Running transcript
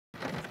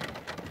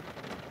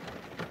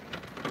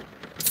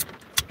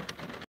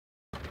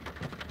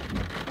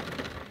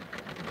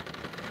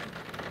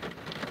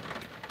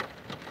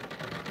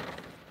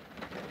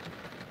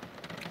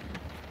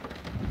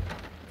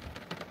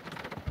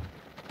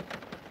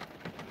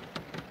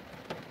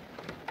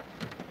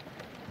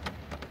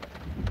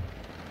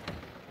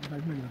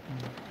Side में रखता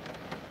हूँ।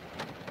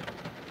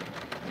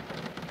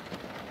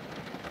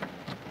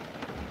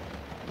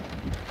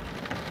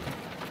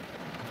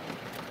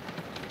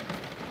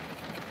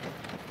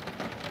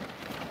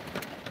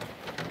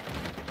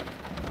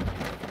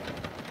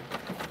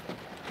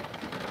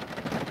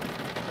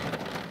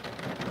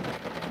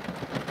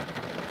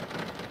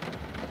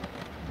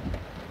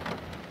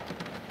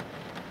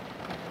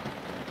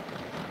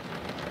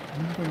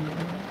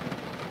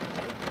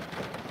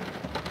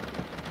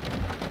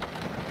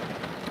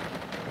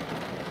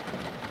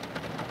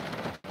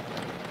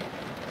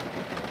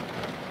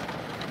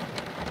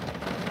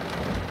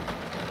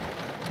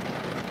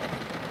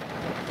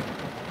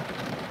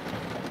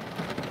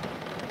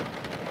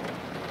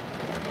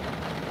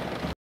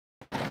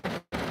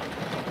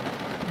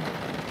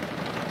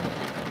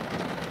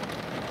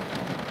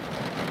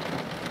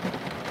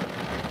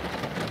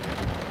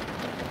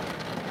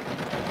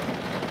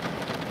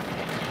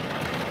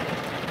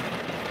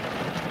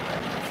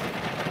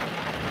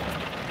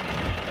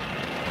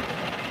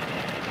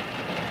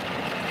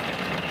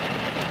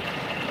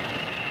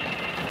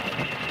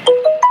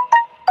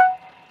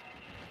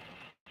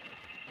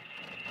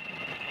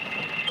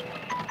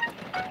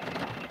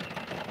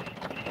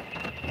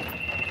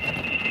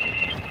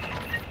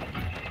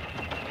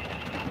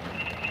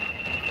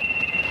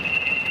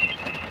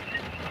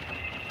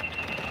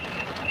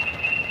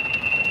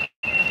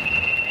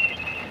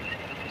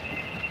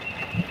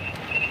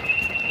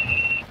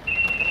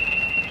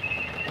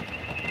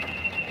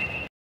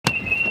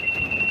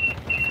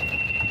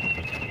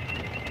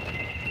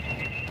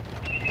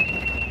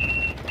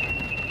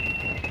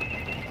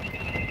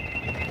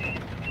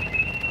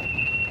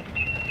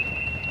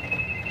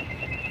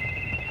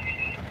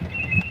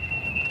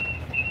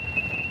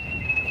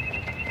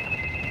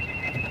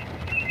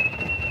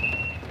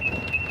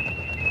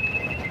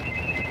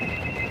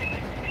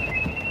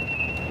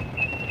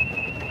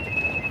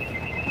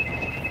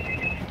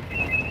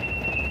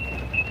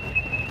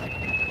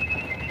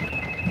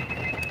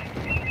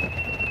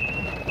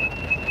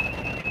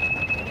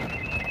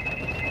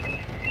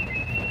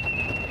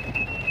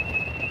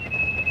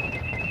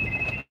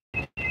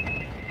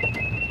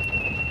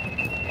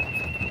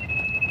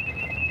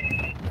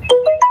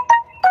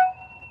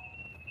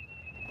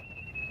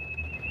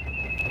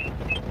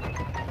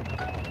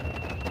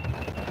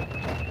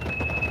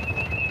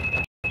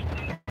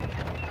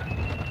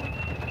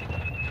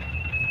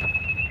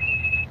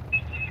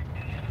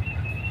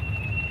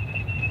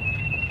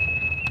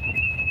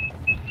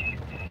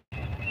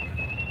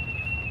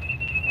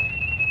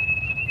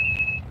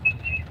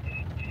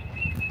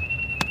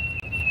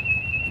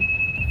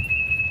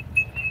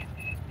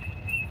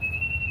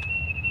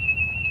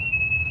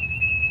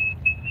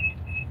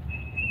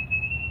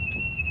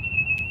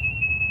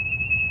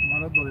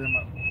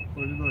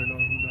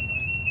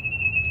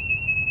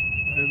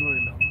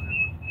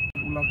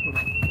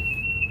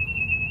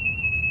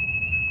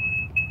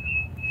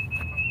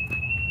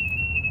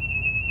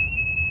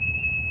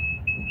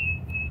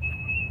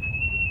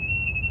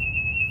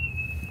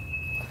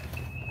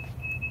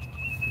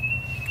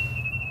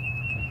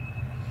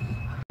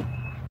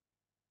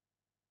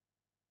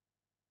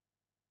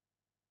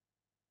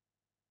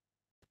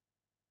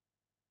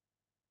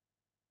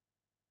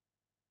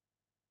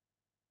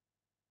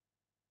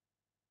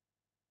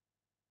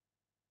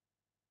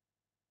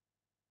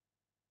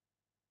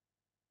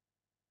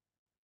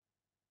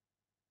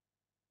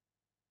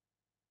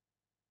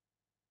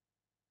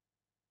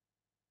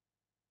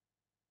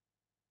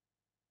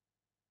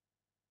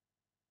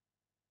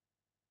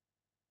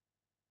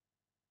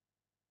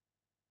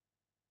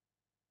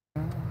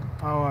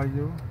 How are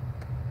you?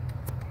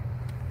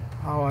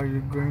 How are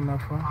you going,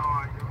 Nafa?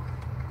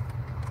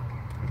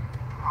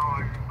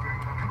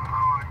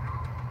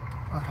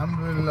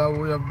 Alhamdulillah,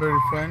 we are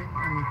very fine,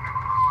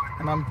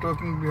 and I'm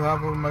talking on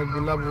behalf of my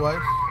beloved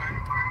wife.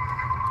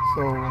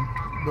 So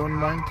don't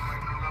mind.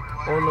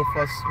 All of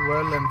us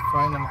well and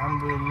fine,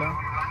 Alhamdulillah.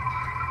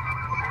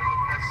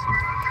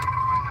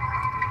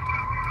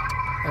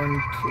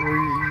 And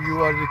you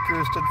are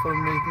requested for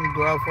making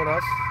dua for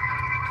us.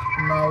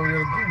 Now we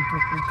are going to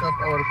pick up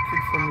our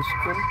kid from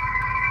school.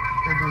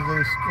 It is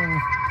a school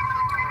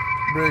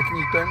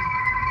breaking time.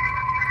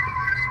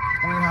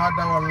 We had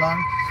our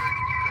lunch,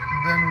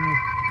 then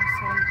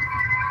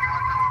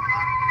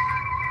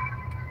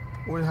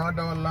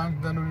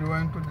we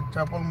went to the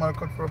chapel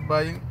market for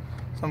buying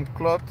some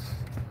clothes,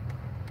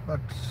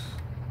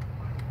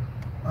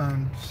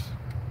 and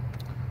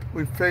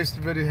we faced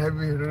very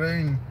heavy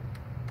rain.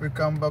 We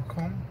come back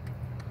home,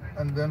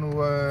 and then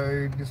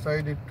we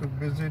decided to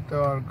visit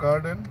our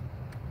garden.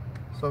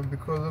 So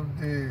because of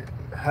the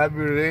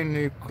heavy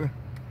rain,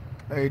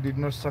 I did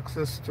not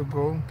success to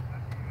go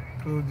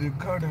to the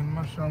garden,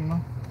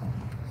 mashallah.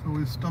 So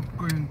we stopped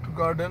going to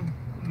garden.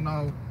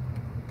 Now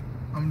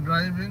I'm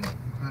driving,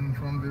 and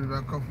from the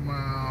back of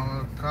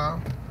our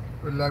car,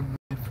 we like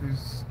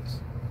is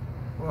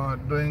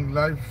doing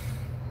live,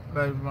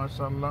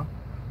 mashallah.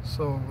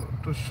 So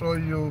to show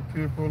you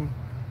people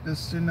this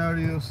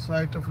scenario,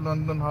 sight of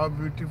London, how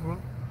beautiful.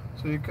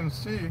 So you can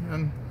see,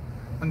 and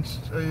and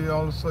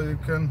also you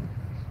can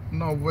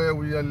know where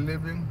we are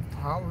living,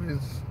 how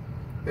is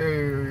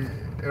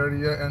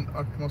area and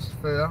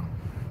atmosphere.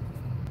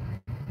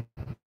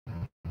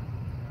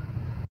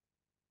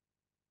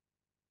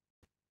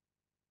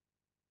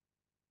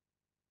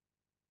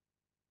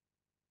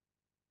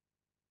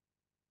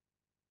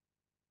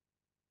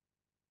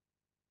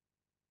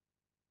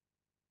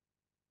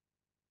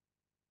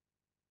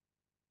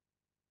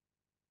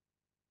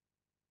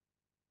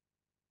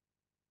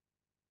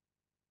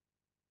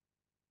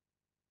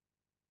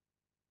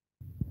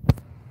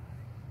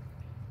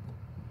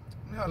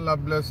 May Allah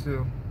bless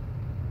you.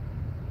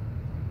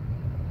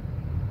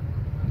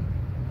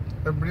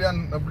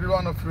 Every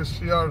one of you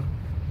share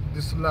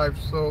this life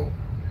so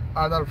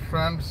other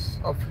friends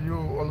of you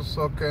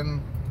also can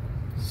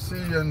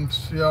see and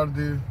share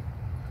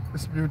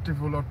this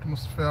beautiful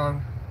atmosphere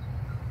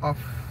of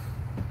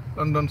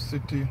London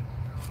City.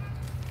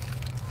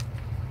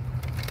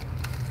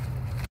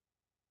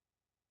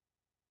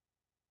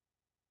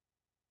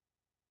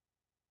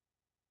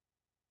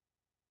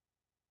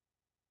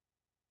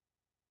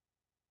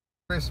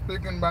 I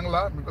speak in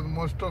Bangla because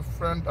most of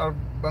friends are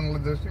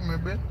Bangladeshi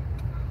maybe.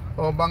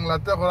 O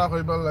Banglate khora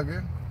khoibar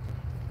lage.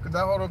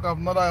 Kida khorok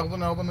apnara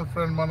ekjon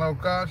friend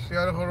banauka,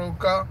 share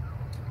khoroka,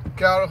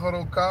 care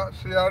khoroka.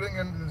 Sharing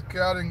and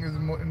caring is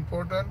more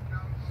important.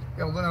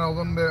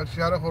 একজন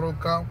share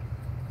khoroka,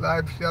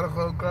 live share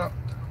khoroka,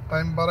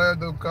 time baraya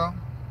doka,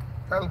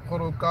 help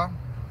khoroka.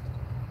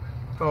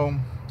 So,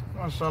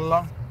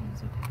 mashallah.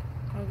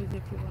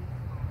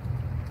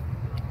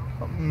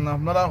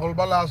 আপনারা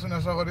হলবালা আসুন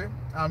আশা করি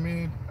আমি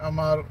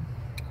আমার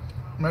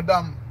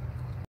madam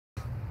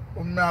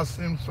Umme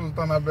Asim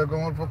Sultana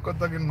বেগমের পক্ষ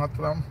থেকে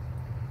মাতলাম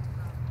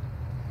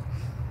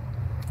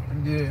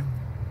যে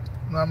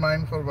না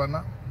মাইন্ড করবা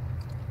না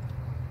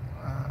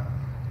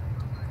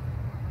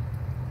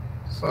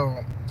so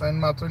তাই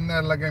মাতুন না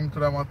লাগে আমি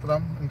তোরা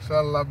মাতলাম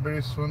ইনশাআল্লাহ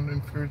very soon in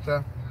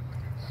future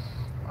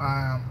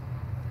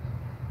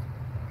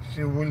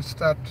she will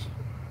start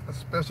a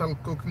special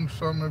cooking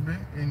show maybe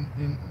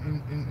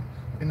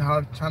in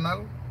her channel.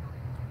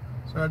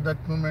 So at that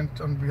moment,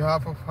 on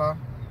behalf of her,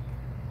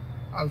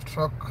 I'll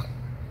talk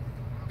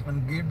and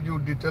give you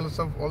details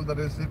of all the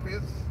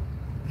recipes.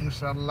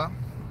 Inshallah,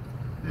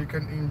 you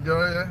can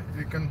enjoy it.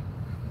 You can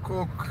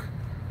cook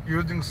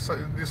using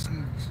this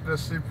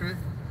recipe.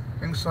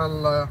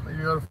 Inshallah,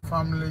 your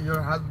family,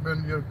 your husband,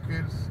 your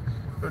kids,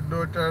 your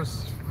daughters,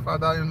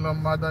 father-in-law,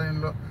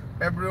 mother-in-law,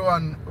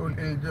 everyone will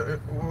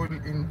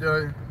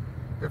enjoy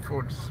the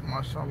foods.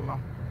 MashaAllah.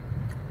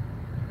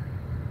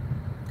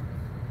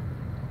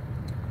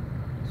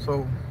 So,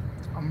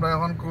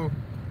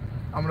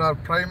 আমরা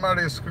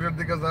primary স্কুলের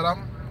দিকে যারাম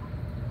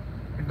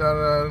এটার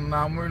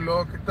নাম হইল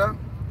কিতা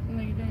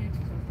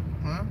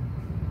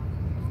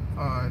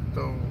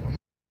তো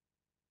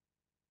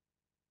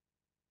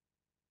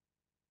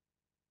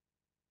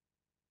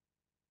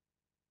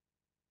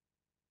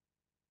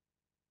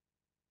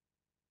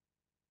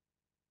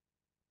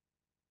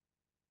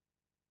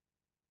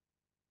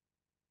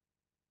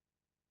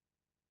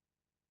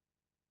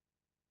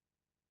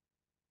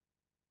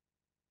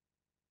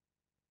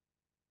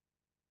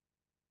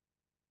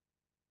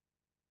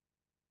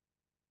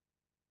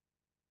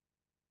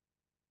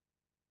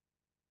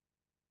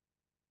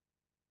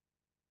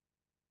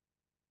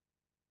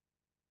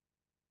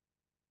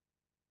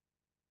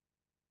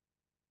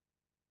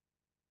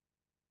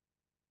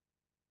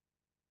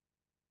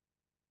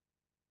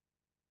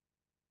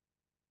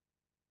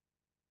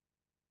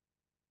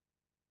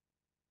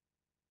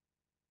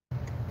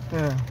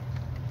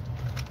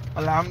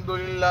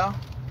আলহামদুলিল্লাহ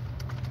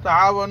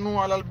تعاونوا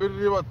على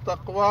البر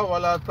والتقوى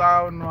ولا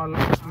تعاونوا على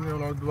الإثم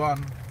والعدوان.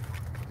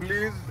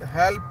 Please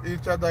help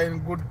each other in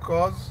good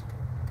cause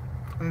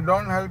and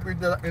don't help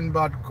each other in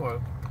bad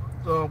cause.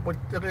 So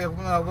প্রত্যেকে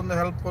একজনের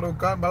হেল্প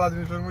করুক ভালো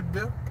জিনিসের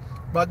মধ্যে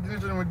বাদ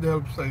জিনিসের মধ্যে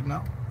হেল্প চাই না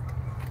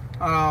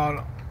আর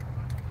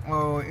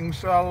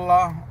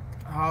ইনশাআল্লাহ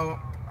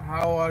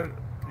how are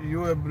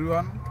you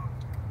everyone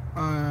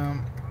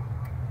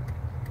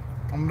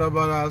আমরা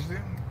ভালো আছি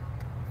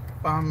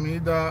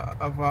Pahmida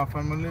of our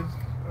families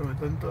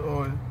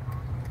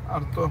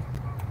আর তো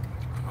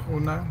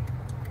শুনা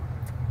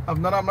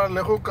আপনারা আমার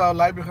লেখক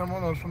লাইভ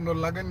এখানে সুন্দর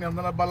লাগেনি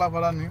আপনারা বালা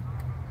ফারানি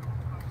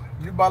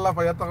যে বালা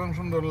পাইয়া তখন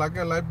সুন্দর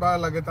লাগে লাইভ ভালো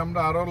লাগে তো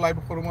আমরা আরও লাইভ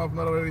করবো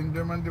আপনারা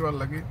এনজয়মেন্ট দিবার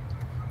লাগে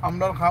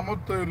আমরা খামত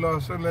তো হইলো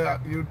আসলে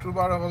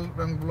ইউটিউবার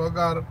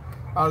ব্লগার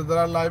আর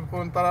যারা লাইভ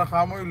করেন তারা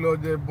খাম হইলো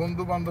যে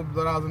বন্ধু বান্ধব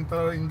যারা আছেন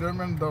তারা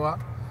এনজয়মেন্ট দেওয়া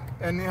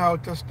এনি হাও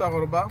চেষ্টা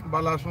করবা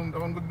বালা শুন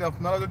তখন যদি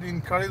আপনারা যদি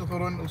এনকারেজ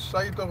করেন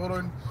উৎসাহিত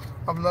করেন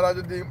আপনারা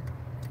যদি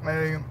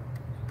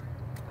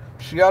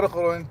শেয়ার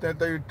করেন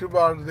তাই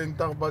ইউটিউবার দিন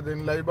থাকবা দিন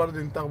লাইভার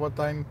দিন থাকবা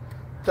তাই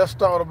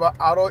চেষ্টা করবা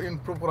আরও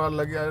ইমপ্রুভ করার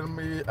লাগে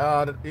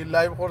আর এই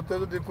লাইভ করতে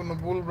যদি কোনো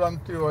ভুল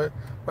ভ্রান্তি হয়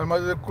তার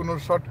মাঝে যদি কোনো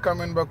শর্ট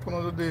কমেন্ট বা কোনো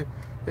যদি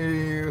এই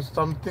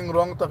সামথিং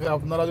রং থাকে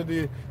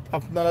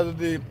আপনারা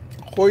যদি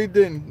কই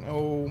দেন ও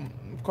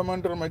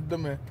কমেন্টের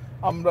মাধ্যমে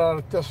আমরা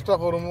চেষ্টা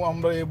করবো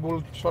আমরা এই ভুল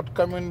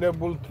শর্টকামিন্ডে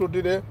ভুল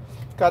ত্রুটিরে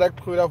কারেক্ট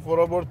কইরা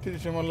পরবর্তী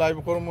সময় লাইভ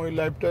করবো। এই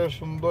লাইভটা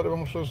সুন্দর এবং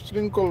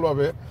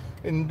সুশৃঙ্খলভাবে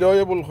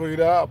এনজয়েবল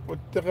কইরা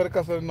প্রত্যেকের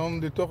কাছে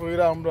নন্দিত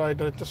কইরা আমরা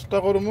এটা চেষ্টা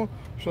করবো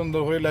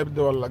সুন্দর করে লাইভ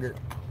দেওয়ার লাগে।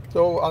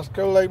 তো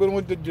আজকের লাইভের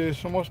মধ্যে যে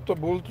সমস্ত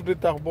ভুল ত্রুটি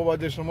থাকবো বা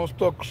যে সমস্ত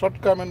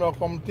শর্টকামেন্ট বা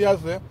কমতি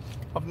আছে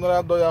আপনারা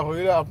দয়া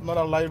হইরা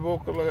আপনারা লাইভও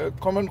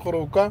কমেন্ট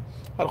করুকা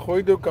আর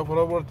কই দেউকা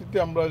পরবর্তীতে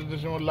আমরা যে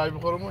সময় লাইভ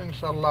করবো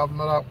ইনশাল্লাহ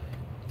আপনারা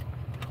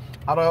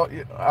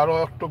আরো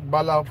একটু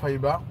বালা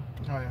পাইবা।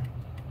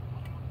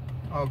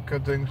 ওকে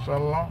তো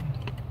ইনশাল্লাহ।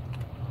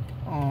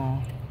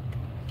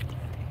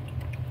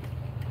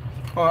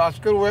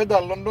 আজকের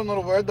ওয়েদার লন্ডনের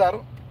ওয়েদার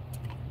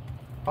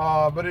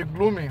ভেরি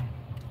গ্লুমি।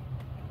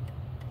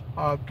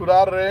 তুরা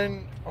রেইন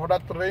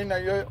হঠাৎ রেইন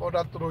আইয়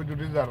হঠাৎ রোদ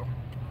উঠি যার।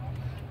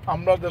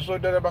 আমরা দেশ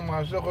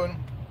বাংলাদেশে এখন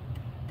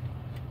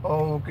ও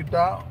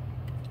কিতা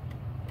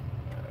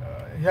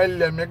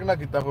হেললে মেঘনা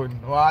কিতা কইন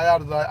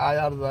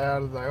আয়ার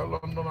যায়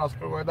লন্ডন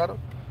আজকের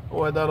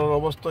ওয়েদারের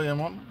অবস্থা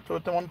এমন। তো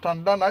তেমন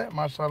ঠান্ডা নাই,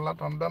 মাশাআল্লাহ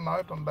ঠান্ডা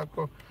নাই, ঠান্ডা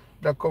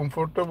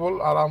কমফোর্টেবল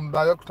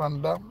আরামদায়ক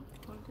ঠান্ডা।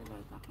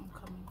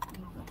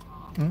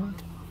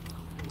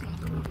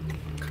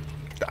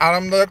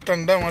 আরামদায়ক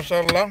ঠান্ডা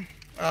মাশাআল্লাহ।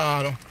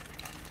 আর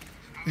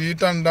এই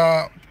ঠান্ডা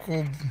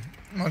খুব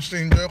মাস্ট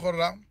এনজয়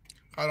করা,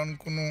 কারণ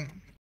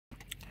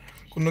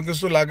কোনো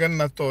কিছু লাগেন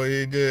না। তো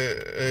এই যে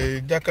এই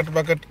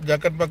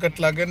জ্যাকেট বাকেট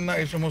লাগেন না,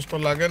 এই সমস্ত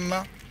লাগেন না,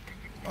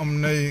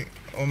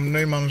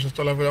 অমনেই মানুষের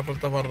চলাফেরা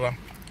করতে পাররা।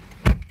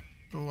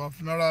 তো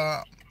আপনারা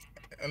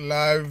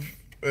লাইভ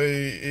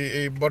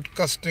এই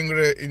ব্রডকাস্টিং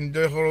রে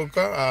এনজয়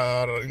করুকা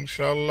আর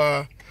ইনশাআল্লাহ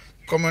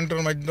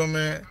কমেন্টের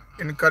মাধ্যমে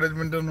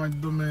এনকারেজমেন্টের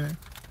মাধ্যমে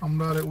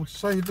আমরা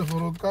উৎসাহিত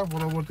করুকা।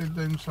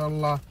 পরবর্তীতে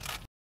ইনশাআল্লাহ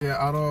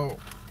আরো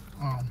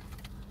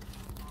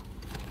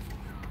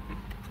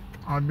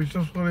আর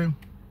বিশেষ করে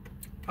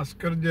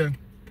আজকের যে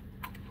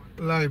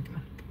লাইভ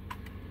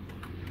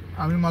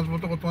আমি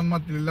মাঝপথে কতক্ষণ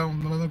মাতি দিলাম,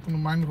 আপনারা কোনো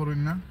মাইন্ড করেন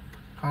না,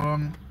 কারণ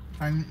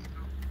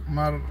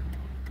আমার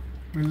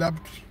বিলাভ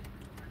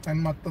টাইম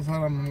মাত্রা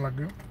ছাড়া আনন্দ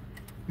লাগে।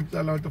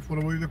 ইনশাআল্লাহ হয়তো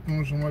পরবর্তীতে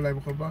কোনো সময় লাইভ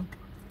করবা।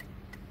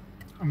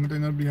 আমি তো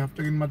এনার বিহাফ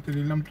থেকে মাতি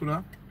দিলাম, তোরা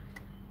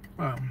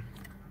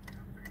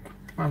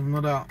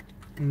আপনারা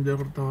এনজয়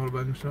করতে পারবা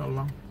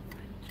ইনশাআল্লাহ।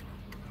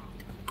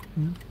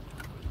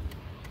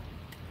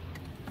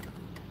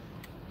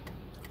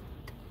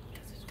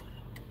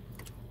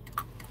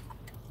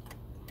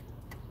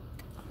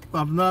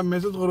 আপনারা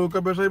মেসেজ করুকা,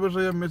 বেশাই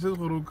মেসেজ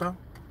করুকা,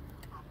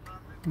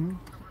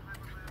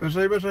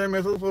 বেশাই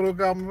মেসেজ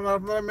করুকা।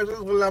 আপনারা মেসেজ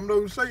করলে আমরা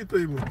উৎসাহিত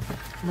হইব।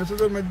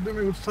 মেসেজের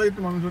মাধ্যমে উৎসাহিত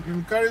মানুষের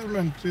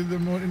encouragement is the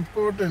more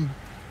important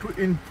to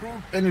improve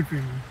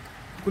anything.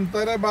 কোন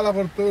তারা বালা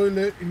করতে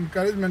হইলে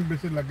এনকারেজমেন্ট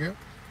বেশি লাগে।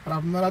 আর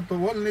আপনারা তো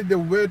only the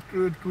way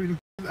to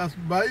encourage us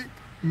by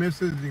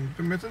messaging.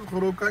 তো মেসেজ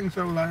করুকা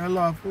ইনশাআল্লাহ।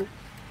 হ্যালো আপু,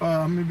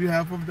 on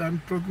behalf of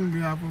I'm talking on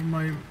behalf of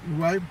my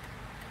wife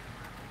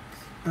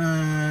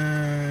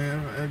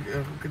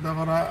kita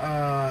kara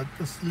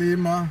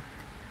Taslima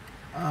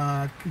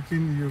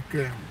kitchen UK.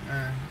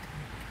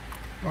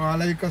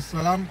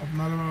 Waalaikumsalam.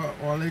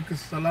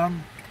 Waalaikumsalam.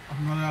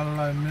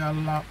 Allah, may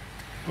Allah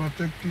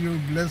protect you,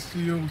 bless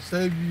you,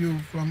 save you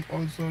from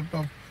all sort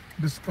of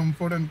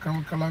discomfort and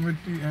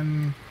calamity, and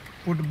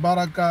put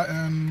barakah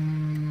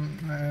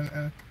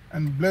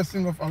and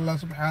blessing of Allah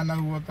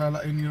subhanahu wa ta'ala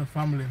in your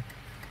family.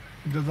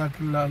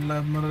 Jazakallah.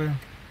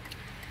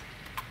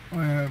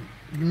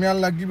 May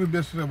Allah give you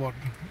best reward.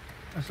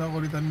 Asa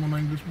kori tan mo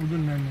English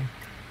budun na ni.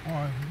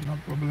 Oh, no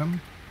problem.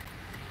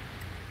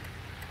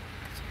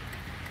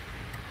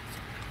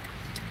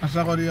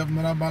 Asa kori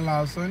apnara bala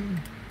asen.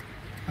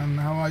 And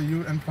how are you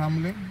and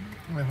family?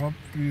 I hope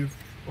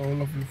all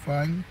of you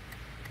fine.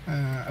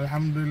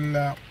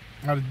 Alhamdulillah.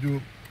 Arju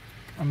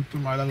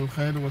antum ala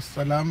al-khair wa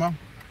salama.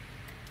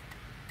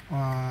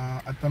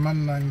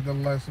 أتمنى عند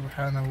الله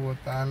سبحانه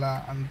وتعالى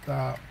أنت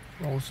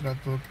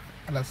وأسرتك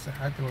على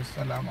الصحة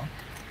والسلامة.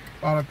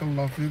 بارك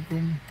الله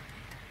فيكم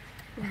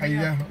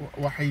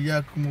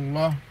وحياكم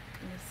الله.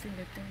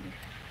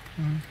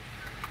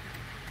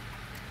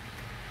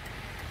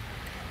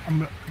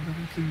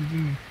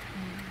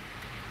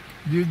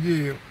 Gigi,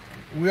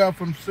 we are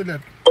from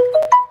Sylhet.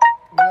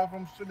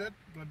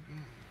 But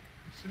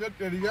Sylhet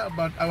area,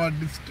 but our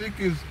district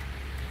is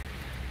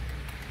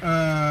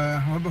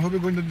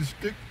Hobbygonda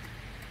district.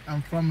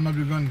 I'm from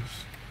Nabiganj.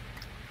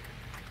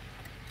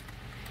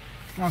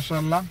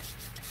 MashaAllah.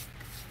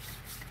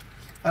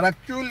 R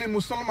actually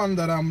মুসলমান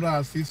যারা আমরা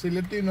আছি,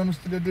 সিলেটি, নন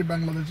Sylheti,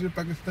 Bangladeshi,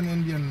 Pakistani,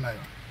 Indian নাই।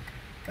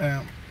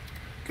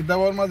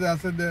 কিতাবের মাঝে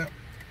আছে যে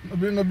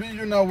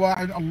নবিয়ুনা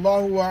ওয়াহিদ,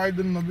 আল্লাহু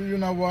ওয়াহিদুন,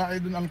 নবিয়ুনা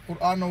ওয়াহিদুন, আল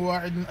কুরআন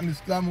ওয়াহিদুন, আল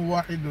ইসলাম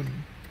ওয়াহিদুন।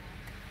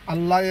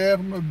 আল্লাহ এক,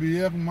 নবী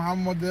এক,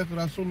 মুহাম্মদ এক,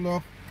 রাসূল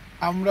এক।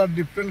 আমরা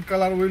ডিফারেন্ট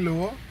কালার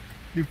হইলেও,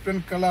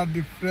 different colour,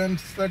 different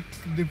sex,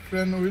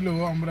 different হইলেও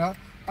আমরা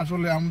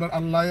আসলে আমরা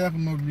আল্লাহ এক,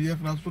 নবী এক,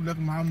 রাসূল এক,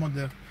 মুহাম্মদ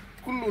এক।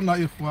 কুল্লুনা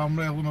ইখওয়া,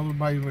 আমরা এখন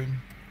ভাই ভাই।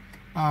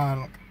 আর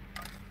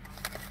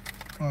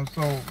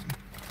সো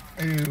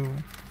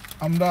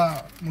আমরা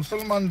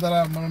মুসলমান যারা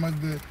আমার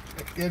মধ্যে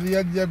এরিয়া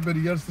যে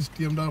ব্যারিয়ার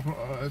সিস্টেমটা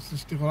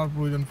সৃষ্টি করার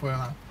প্রয়োজন পড়ে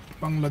না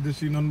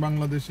বাংলাদেশি নন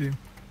বাংলাদেশি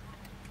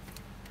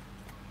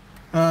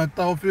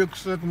তৌফিক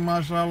শেখ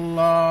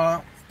মাশাআল্লাহ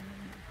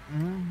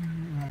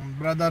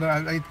ब्रदर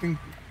आई थिंक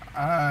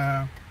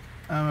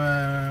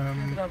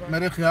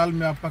मेरे ख्याल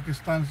में आप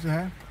पाकिस्तान से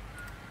हैं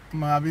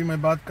अभी मैं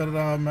बात कर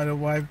रहा हूँ मेरे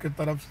वाइफ की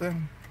तरफ से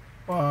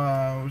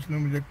उसने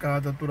मुझे कहा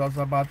था थोड़ा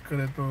सा बात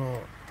करे तो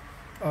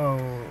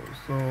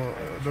सो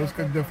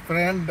उसके जो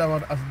फ्रेंड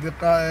और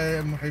असदिका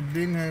है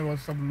मुहिब्बीन है वो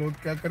सब लोग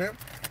क्या करें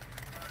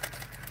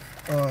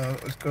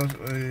उसको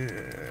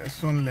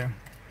सुन लें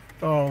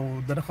तो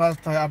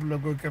दरख्वास्त है आप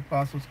लोगों के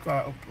पास उसका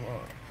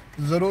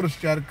ज़रूर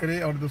शेयर करें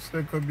और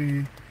दूसरे को भी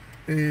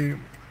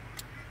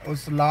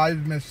उस लाइव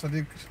में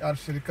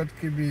शिरकत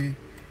की भी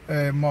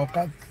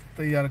मौका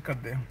तैयार कर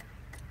दें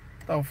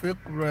तौफीक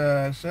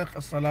शेख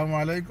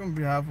अस्सलामुअलैकुम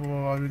बिहाफ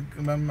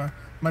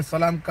मैं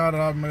सलाम कर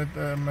रहा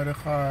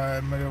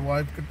मेरे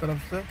वाइफ की तरफ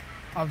से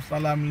आप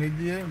सलाम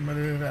लीजिए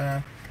मेरे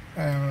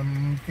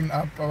मुमकिन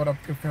आप और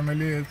आपके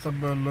फैमिली सब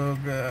लोग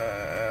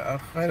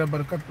खैर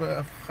बरकत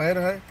खैर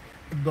है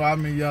दुआ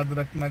में याद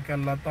रखना कि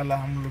अल्लाह ताला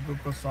हम लोगों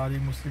को सारी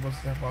मुसीबत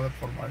से हिफाजत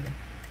फरमाए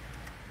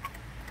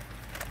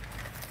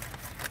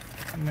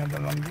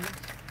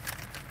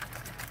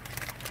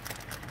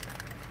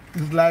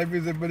This live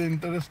is a very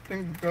interesting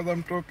because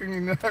I'm talking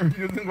in I'm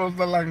using all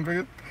the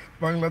languages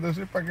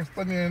Bangladeshi,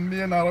 Pakistani,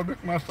 Indian,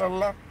 Arabic,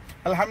 mashallah.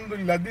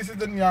 Alhamdulillah, this is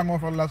the ni'mah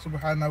of Allah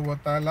subhanahu wa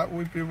ta'ala.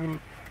 We people,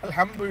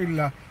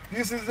 alhamdulillah,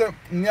 this is a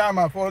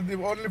ni'mah for the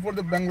only for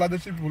the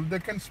Bangladeshi people. They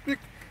can speak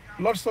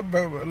lots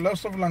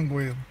of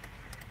languages.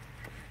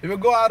 If you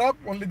go Arab,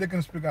 only they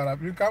can speak Arab.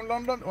 If you come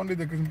London, only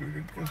they can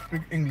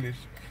speak English.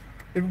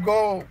 If you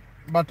go,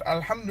 but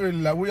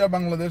alhamdulillah, we are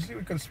Bangladeshi,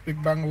 we can speak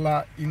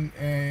Bangla in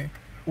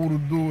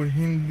Urdu,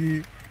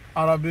 Hindi,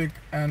 Arabic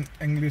and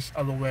English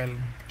as well.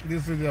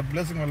 This is a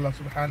blessing of Allah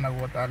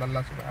subhanahu wa ta'ala.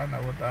 Allah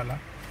subhanahu wa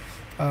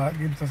ta'ala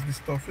gives us this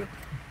tawfiq.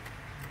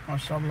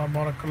 MashaAllah,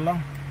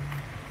 barakallah.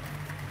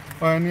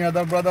 Any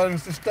other brother and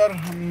sister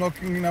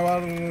knocking in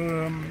our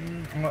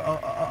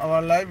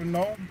live?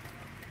 No.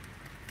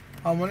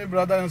 How many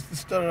brother and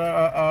sister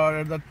are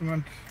at that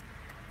moment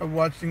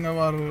watching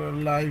our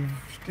live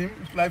stream?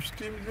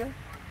 Yeah?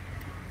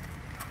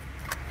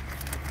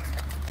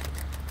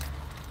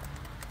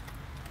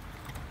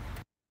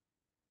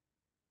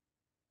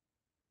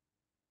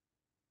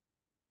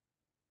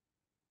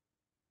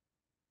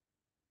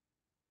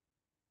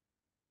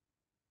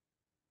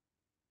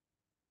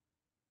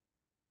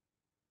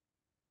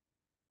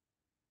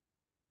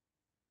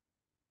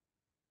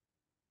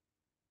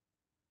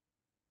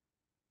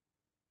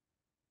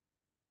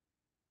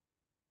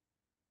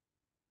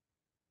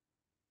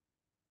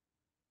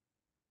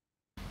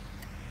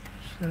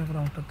 Never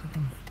wrong.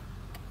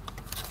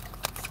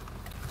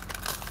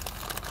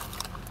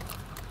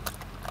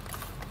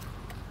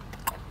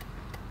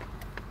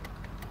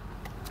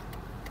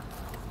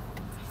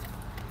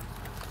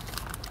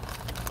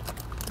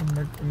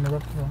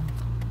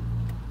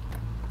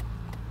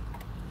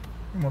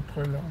 Not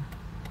really.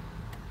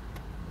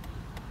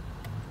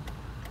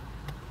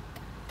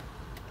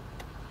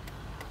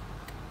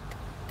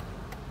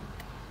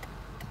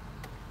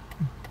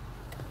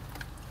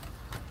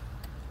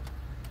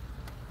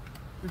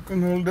 You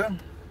can hold them.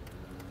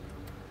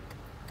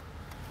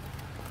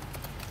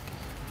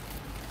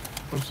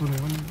 Oh, sorry,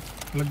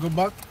 let's go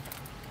back.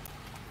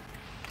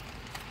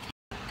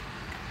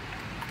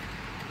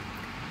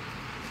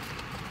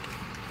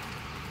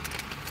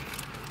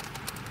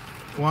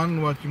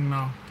 One watching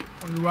now.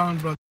 Only one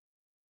brother.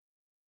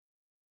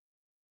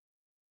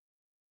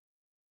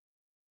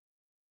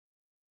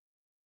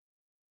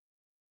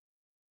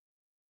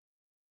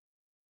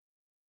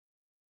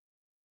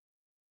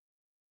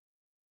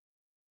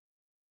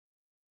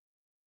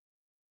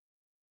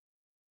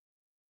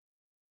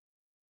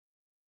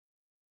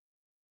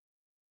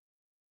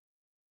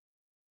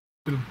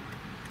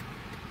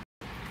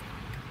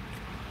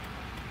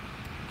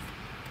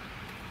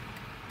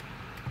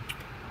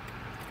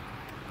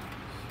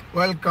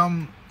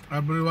 Welcome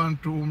everyone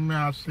to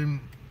Asim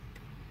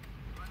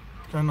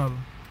channel.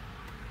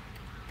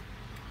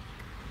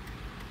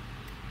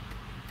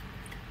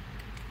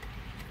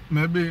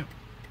 Maybe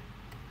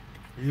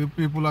you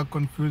people are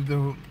confused.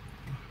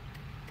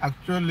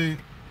 Actually,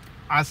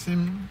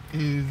 Asim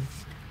is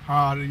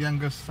her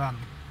youngest son.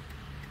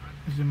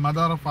 She's the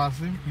mother of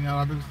Asim. In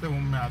Arabic, say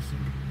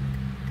Asim.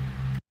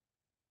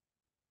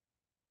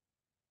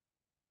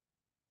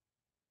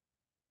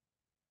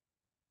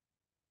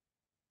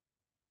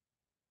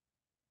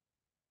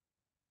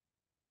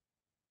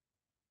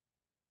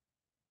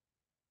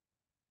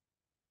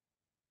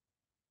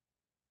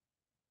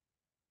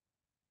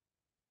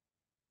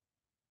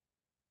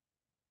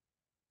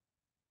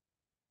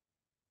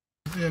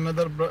 See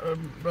another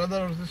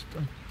brother or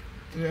sister.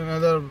 See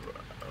another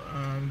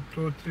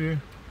 2-3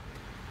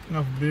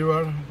 of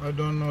viewer. I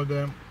don't know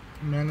the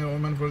men or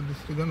women for this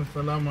student.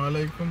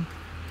 Assalamualaikum.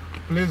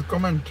 Please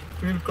comment.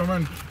 Feel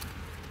comment.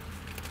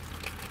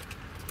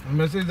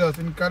 Message us.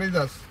 Encourage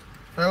us.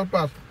 Help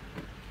us.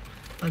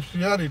 and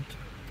share it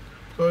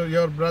so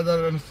your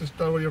brother and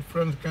sister or your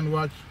friends can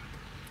watch.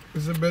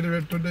 It's a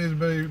today is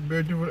very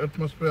beautiful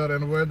atmosphere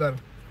and weather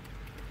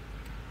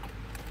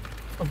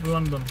of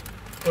London.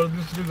 For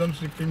this reason,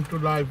 she came to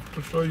live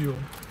to show you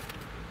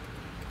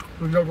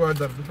real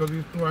weather, because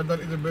this weather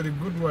is a very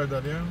good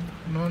weather. Yeah,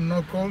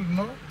 no cold,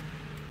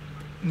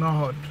 no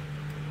hot.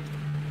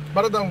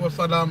 Baradam was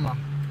salama.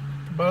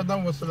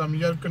 Baradam was salam.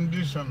 Air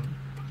condition.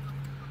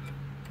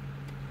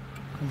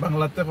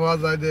 বাংলাতে পাওয়া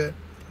যায় যে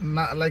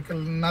না like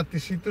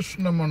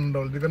নাতিশীতোষ্ণ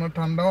মন্ডল, যেখানে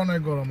ঠান্ডাও নাই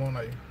গরমও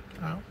নাই।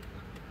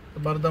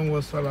 বারদাম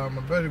ওয়াসালাম,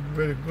 very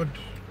very good.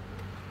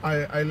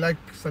 I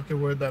like such a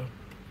weather.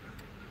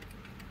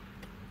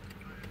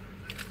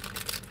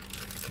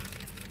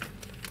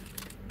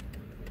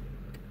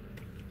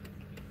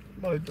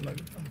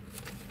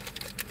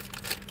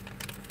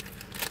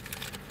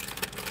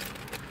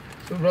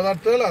 So brother,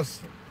 tell us.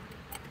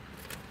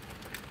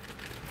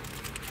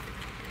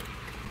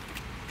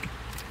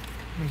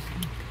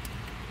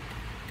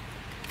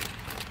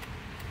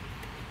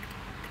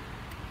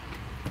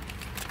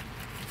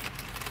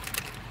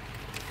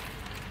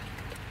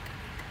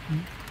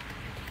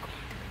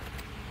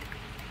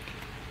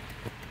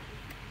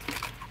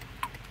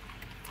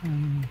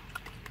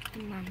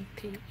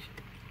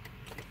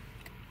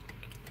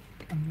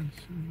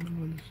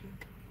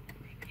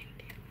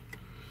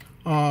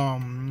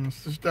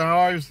 Sister, how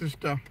are you,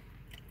 sister?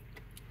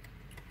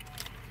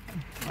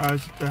 Hi,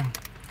 sister.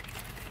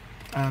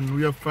 And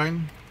we are fine,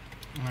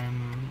 and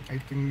I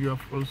think you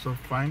are also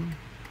fine.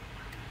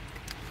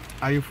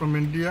 Are you from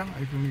India?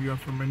 I think you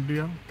are from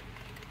India.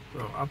 So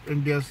up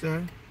India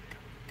side.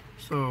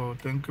 So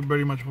thank you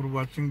very much for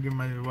watching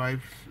my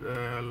wife's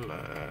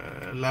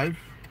live,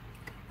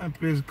 and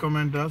please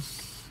comment us.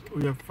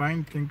 We are fine.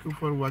 Thank you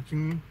for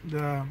watching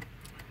the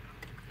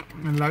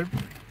live.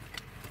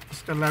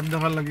 इसका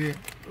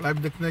live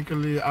देखने के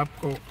लिए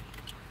आपको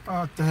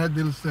तहे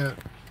दिल से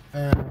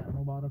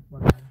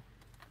मुबारकबाद है,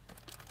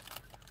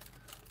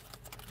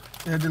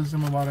 तहे दिल से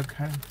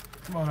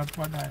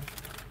मुबारकबाद है।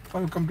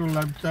 Welcome to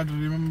live chat.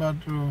 Remember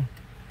to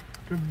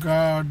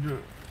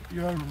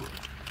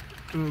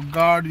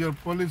guard your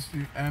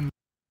policy and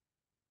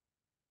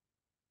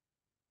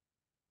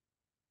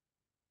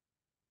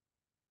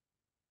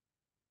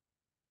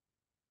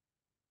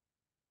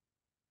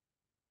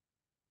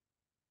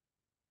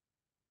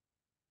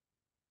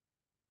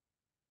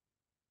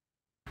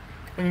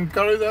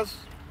encourage us।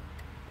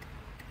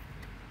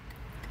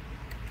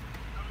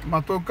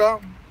 मतों का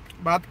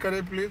बात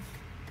करें प्लीज,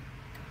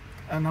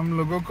 एंड हम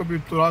लोगों को भी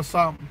थोड़ा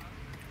सा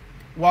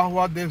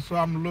वाह दे, सो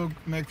हम लोग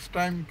नेक्स्ट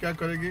टाइम क्या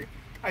करेंगे,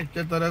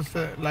 अच्छे तरह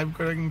से लाइव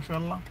करेंगे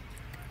इंशाल्लाह।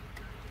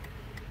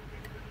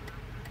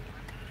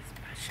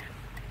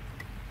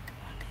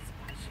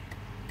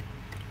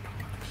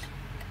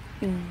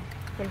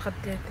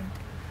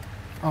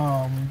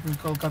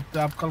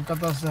 आप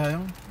कलकत्ता से आए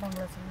हो?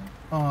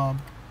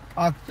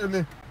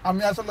 एक्चुअली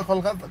আমি আসলে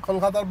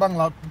কলকাতার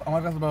বাংলা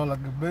আমার কাছে ভালো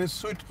লাগে, ভেরি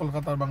সুইট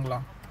কলকাতার Bangla.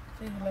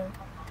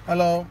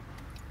 Hello,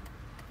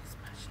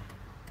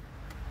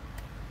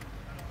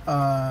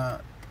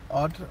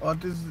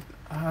 what is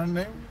her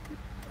name?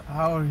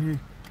 How are he?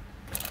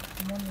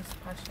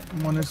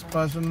 Monish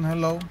Passion.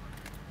 Hello,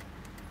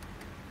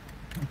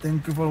 thank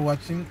you for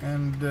watching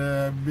and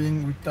being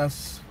with us.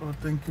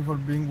 Thank you for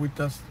being with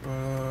us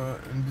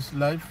in this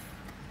live.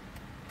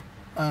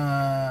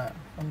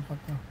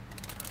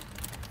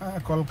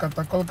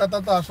 Kolkata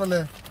তো আসলে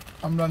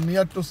আমরা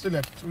near to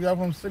Sylhet, we are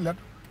from Sylhet.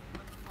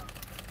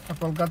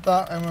 Kolkata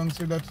এবং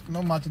Sylhet no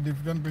much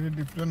different, বেশি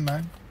different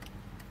নাই।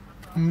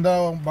 আমরা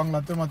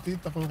বাংলাতে মাতি,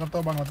 তা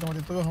কলকাতাও বাংলাতে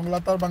মাতি, তবে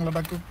কলকাতার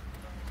বাংলাটা খুব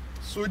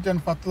সুইট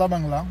অ্যান্ড পাতলা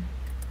বাংলা,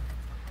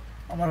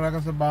 আমার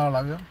কাছে ভালো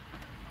লাগে।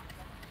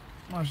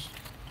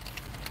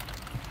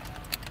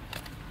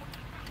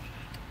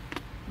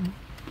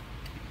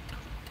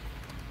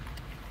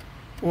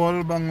 All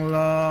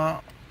Bangla,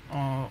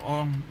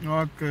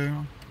 okay.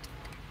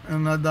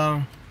 Another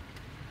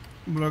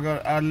blogger,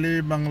 Ali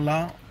Bangla,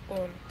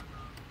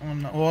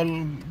 all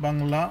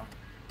Bangla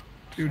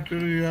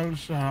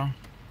tutorials,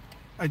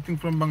 I think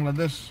from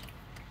Bangladesh.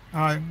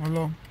 Hi,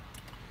 hello.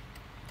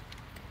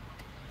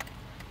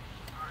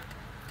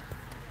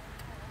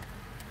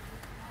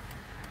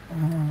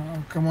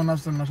 কেমন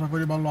আছেন? আশা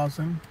করি ভালো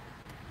আছেন।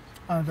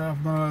 আর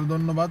আপনারা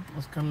ধন্যবাদ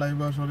আজকের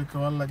লাইভে শরীর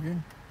খাওয়ার লাগে।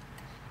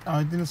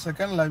 I think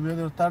second live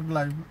or third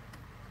live.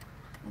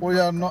 We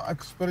are not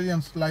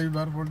experienced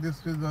liver, for this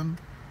reason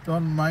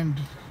don't mind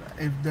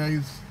if there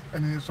is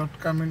any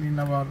shortcoming in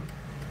our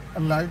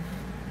life,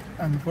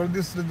 and for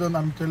this reason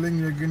I'm telling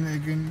you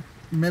again,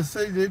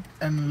 message it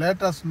and let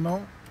us know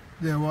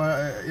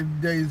if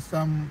there is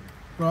some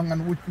wrong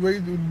and which way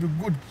it would be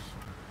good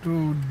to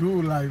do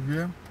live.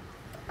 Yeah,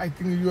 I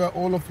think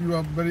all of you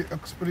are very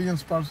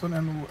experienced person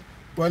and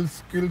well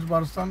skilled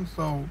person,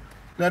 so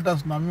let us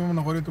know। আমি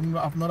মনে করি তোমরা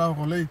আপনারা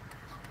হলেই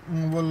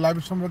live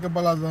সম্পর্কে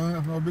বলা যায়,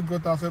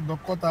 অভিজ্ঞতা আছে,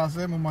 দক্ষতা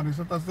আছে,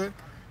 মারিসত আছে,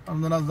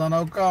 আপনারা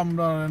জানাও কা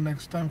আমরা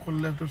নেক্সট টাইম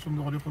করলে একটু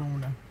সুন্দর করে করবো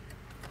না।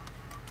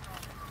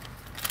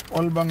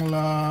 All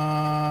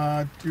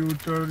Bangla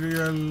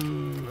tutorial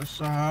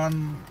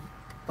Shahan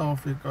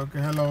Tawfiq.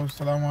 Okay, hello,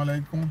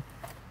 Assalamualaikum.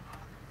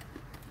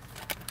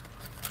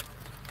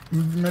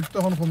 মেট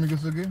তখন কমে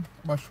গেছে কি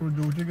বা সূর্য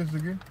উঠে গেছে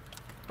কি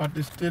বাট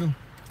স্টিল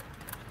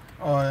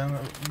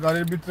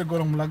গাড়ির ভিতরে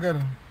গরম লাগে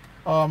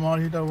আমার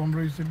হিটার বন্ধ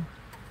রয়েছে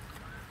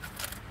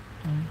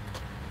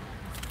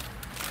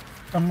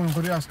কেমন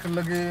করি আজকের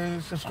লাগে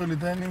শেষ করে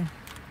নিতে হয়নি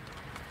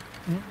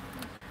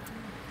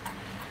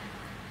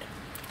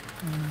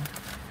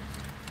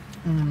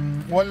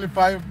only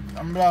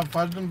 5 আমরা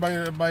 5 জন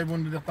ভাই বোন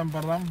দেখতাম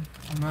পারলাম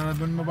আপনারা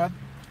ধন্যবাদ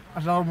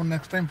আশা করব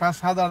নেক্সট টাইম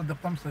 5000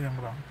 দেখতাম চাই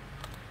আমরা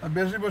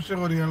বেশি বেশি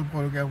করে হেল্প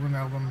করো কেমন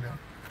একদম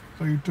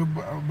so YouTube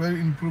very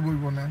improve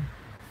হইব না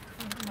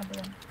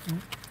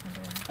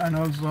and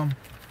also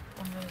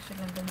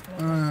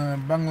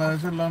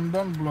Bangladesh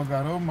London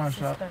blogger oh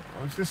mashallah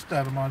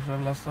sister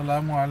mashallah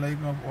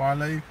Assalamualaikum wa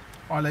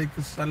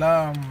alaikum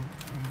salam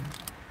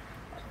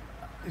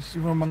is she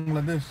from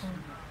Bangladesh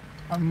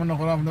আমি মনে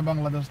করি আপনি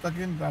বাংলাদেশ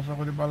থাকেন আশা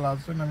করি ভালো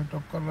আছেন আমি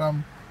টক করলাম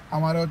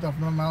আমারও হয়তো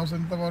আপনার নাও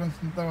চিনতে পারেন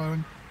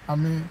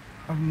আমি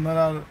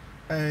আপনারা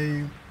এই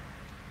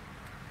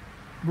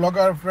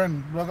ব্লগার ফ্রেন্ড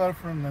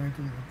আমি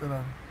তুমি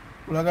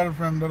ব্লগার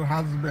ফ্রেন্ডের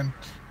হাজব্যান্ড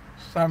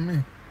স্বামী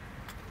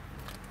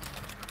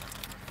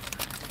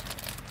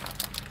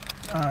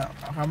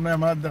আপনি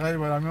আমার দেখাই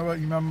আমি আবার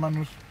ইমাম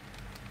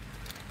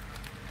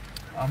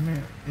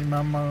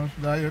মানুষ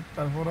যাই হোক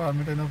তারপরও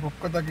আমি তাই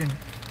পক্ষ থাকি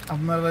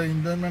আপনারা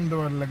এনজয়মেন্ট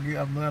দেওয়ার লাগি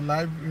আপনারা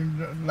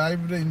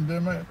লাইভে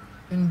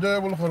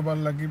এনজয়েবল করবার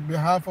লাগি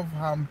বিহাফ অফ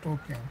হাম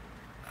talking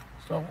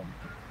so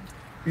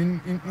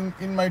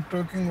in my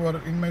talking or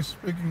in my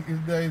speaking is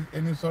there is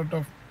any sort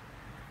of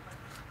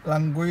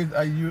language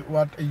I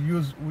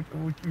use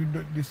which you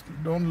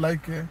don't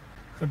like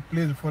so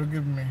please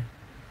forgive me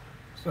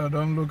so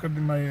don't look at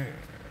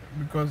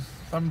because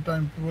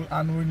sometimes people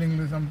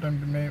unwillingly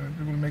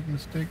people make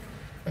mistake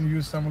and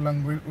use some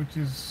language which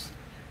is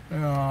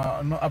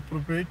not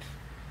appropriate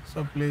so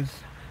please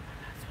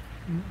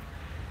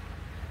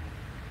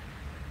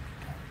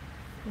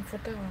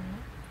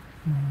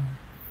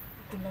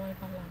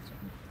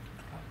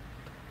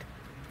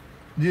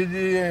जी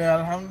जी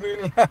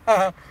अल्हम्दुलिल्लाह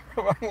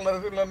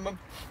Bangladesh London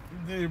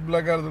जी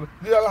blogger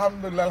जी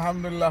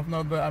अल्हम्दुलिल्लाह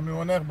আপনার আমি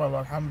অনেক ভালো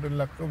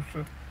আলহামদুলিল্লাহ খুব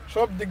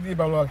সব দিক দিয়ে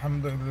ভালো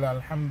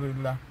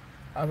আলহামদুলিল্লাহ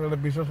আসলে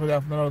বিশেষ করে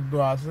আপনার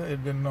দোয়া আছে এর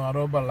জন্য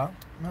আরো ভালো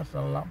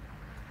মাশাআল্লাহ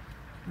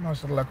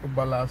খুব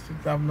ভালো আছি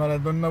তো আপনারা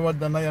ধন্যবাদ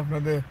জানাই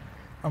আপনাদের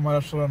আমার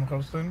স্মরণ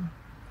করছেন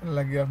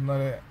লাগি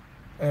আপনারা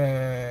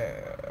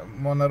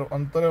মনের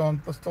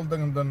অন্তঃস্থল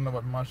থেকে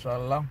ধন্যবাদ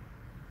মাশাআল্লাহ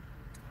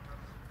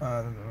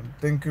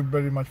thank you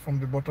very much from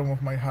the bottom of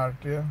my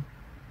heart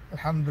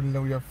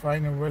alhamdulillah we are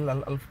fine and well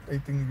I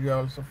think you are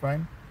also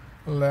fine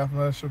Allah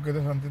আপনাদের সুখে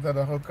শান্তিতে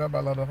রাখুক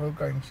ভালো রাখুক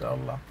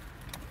ইনশাআল্লাহ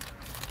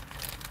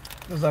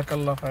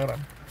জাযাকাল্লাহ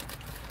খাইরান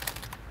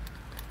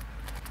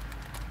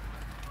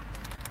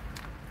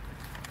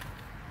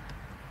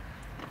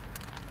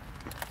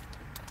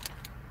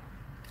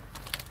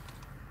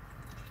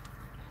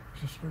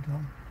just right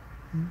now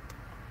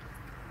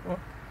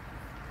what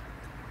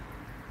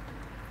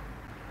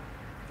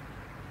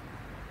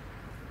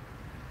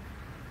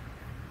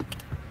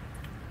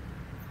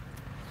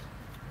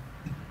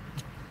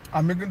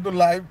আমি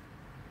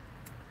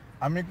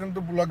কিন্তু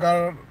ব্লগার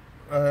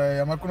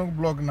আমার কোনো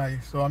ব্লগ নাই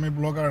সো আমি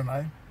ব্লগার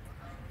নাই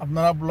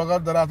আপনারা ব্লগার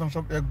যারা আছেন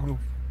সব এক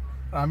গ্রুপ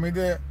আমি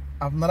যে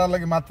আপনারা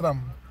লাগে মাত্রাম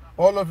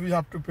all of you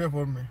have to pay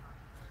for me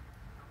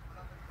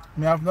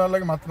আমি আপনারা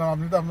লাগে মাত্রাম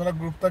আপনি তো আপনারা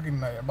গ্রুপ থাকেন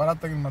নাই বারাত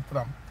থাকেন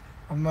মাত্রাম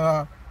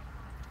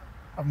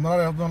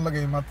আপনারা একজন লাগে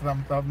মাত্রাম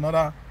তো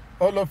আপনারা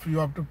all of you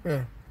have to pay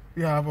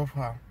behalf of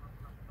her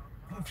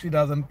if she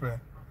doesn't pay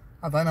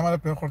আর তাই আমার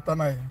পে করতে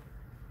নাই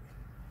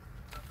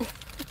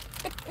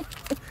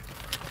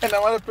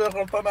আমার পে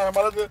করতে নাই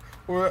আমার যে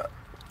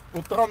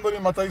উত্তরাখণ্ড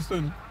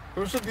মাথাইছেন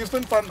অবশ্য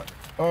দিয়েছেন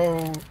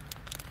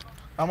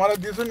আমার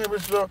দিয়েছেন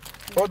অবশ্য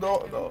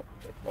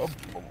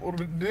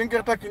ড্রিঙ্ক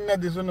একটা কিনা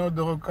দিয়েছেন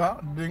দেখা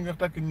ড্রিঙ্ক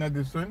একটা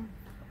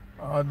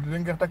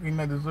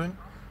কিনা দিয়েছেন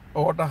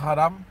ওটা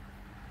হারাম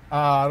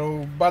আর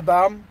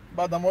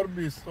বাদামর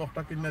বীজ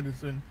একটা কিনা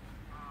দিয়েছেন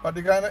বাট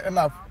এখানে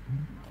এনাফ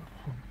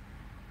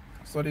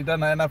সরি এটা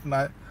না এনাফ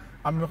নাই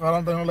আমি কারণ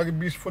তাই লাগে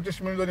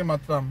 20-25 মিনিট ধরে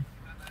মাত্রাম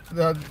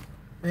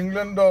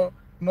ইংল্যান্ড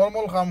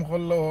নর্মাল কাম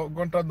করলেও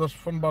ঘন্টা 10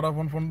 ফোন 12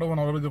 ফোন 15 ফোন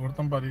আগে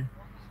করতাম পারি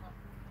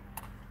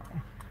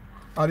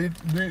আর 1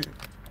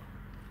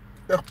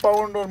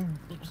 পাউন্ড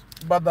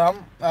বাদাম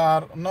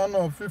আর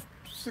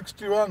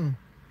 61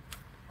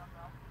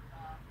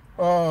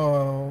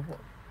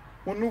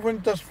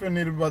 49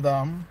 ফেনির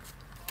বাদাম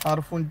আর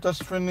 50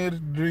 ফেনির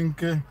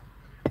ড্রিঙ্কে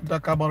এটা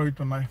খাবার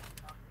হইতো নাই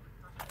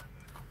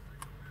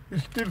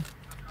স্টিল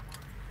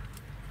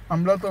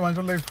আমরা তো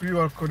মানুষের লাগে ফ্রি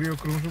ওয়ার্ক করি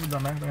কোনো সুবিধা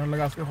নাই তার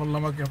লাগে আজকে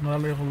করলাম আর কি আপনারা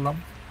লাগে করলাম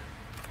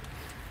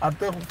আর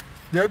তো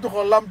যেহেতু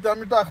করলাম তো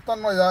আমি তো আখতার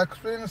নয়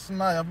এক্সপিরিয়েন্স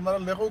নাই আপনারা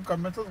লেখুক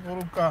মেসেজ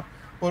করুক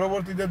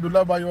পরবর্তীতে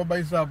দুলা ভাই ও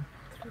ভাই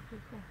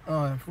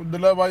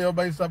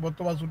সাহেব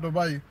অথবা ছোটো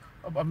ভাই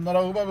আপনারা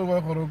ওভাবে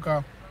করুক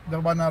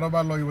দেখবানে আরো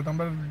ভালো হইব।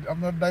 আমরা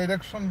আপনার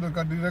ডাইরেকশন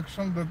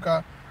দোকা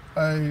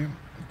এই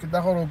কিতা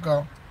করোকা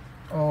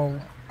ও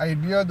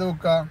আইডিয়া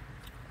দোকা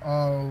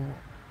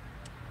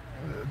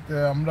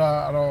আমরা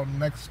আরো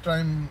next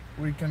time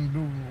we can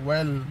do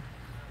well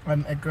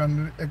and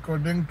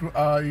according to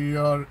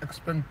your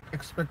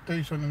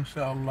expectation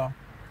inshallah.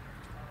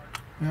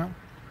 Yeah.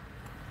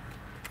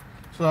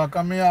 So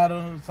kami ar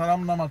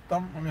salam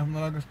namattam ami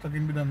hamdala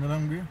kastakin bidan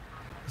naramgi.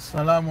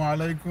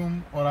 Assalamualaikum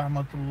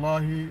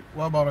warahmatullahi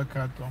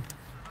wabarakatuh.